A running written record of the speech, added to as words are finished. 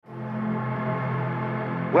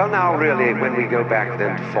Well, now, really, when we go back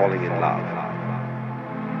then to falling in love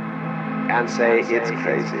and say it's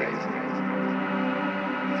crazy,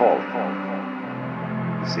 fall.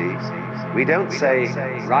 You see, we don't say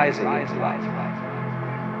rising into love.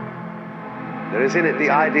 There is in it the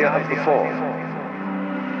idea of the fall.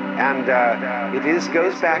 And it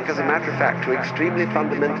goes back, as a matter of fact, to extremely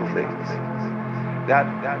fundamental things. That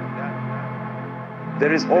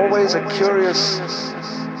there is always a curious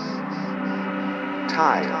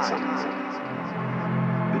tie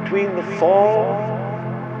between the fall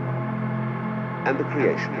and the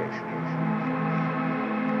creation.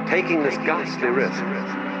 Taking this ghastly risk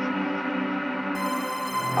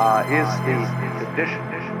is the condition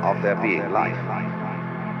of there being life.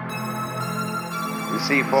 You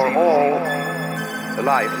see, for all, the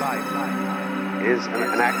life is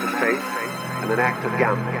an act of faith and an act of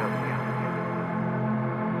gamble.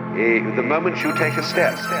 The moment you take a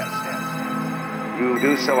step, you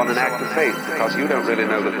do so on an act of faith because you don't really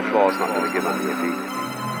know that the floor is not going to give under your feet.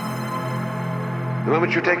 The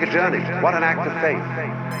moment you take a journey, what an act of faith.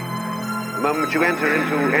 The moment you enter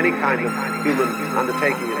into any kind of human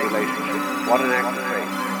undertaking in relationship, what an act of faith.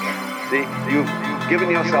 See, you've given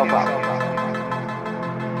yourself up.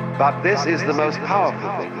 But this is the most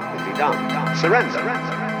powerful thing that can be done. Surrender.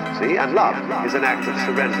 See, and love is an act of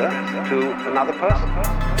surrender to another person.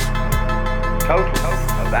 Total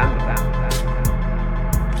abandonment.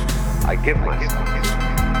 I give myself.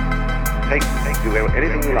 Take, do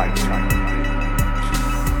anything you like.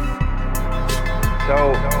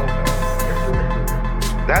 So,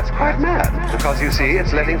 that's quite mad, because you see,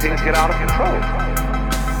 it's letting things get out of control.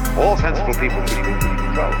 All sensible people keep things in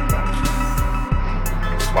control.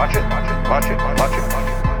 Watch it, watch it, watch it, watch it.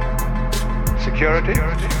 Security,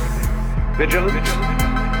 vigilance,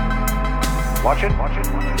 watch it,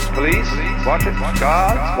 police, watch it,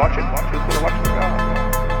 guards, watch it, who's going to watch the guards?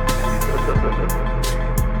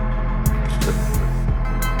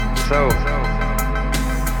 So,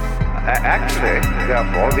 actually,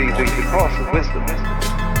 therefore, the course of wisdom,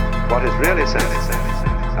 what is really sensible,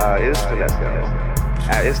 is to let go,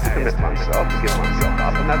 is to commit oneself, to give oneself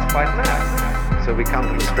up, and that's quite mad. So we come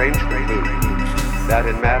to the strange conclusion that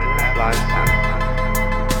in madness lies sanity.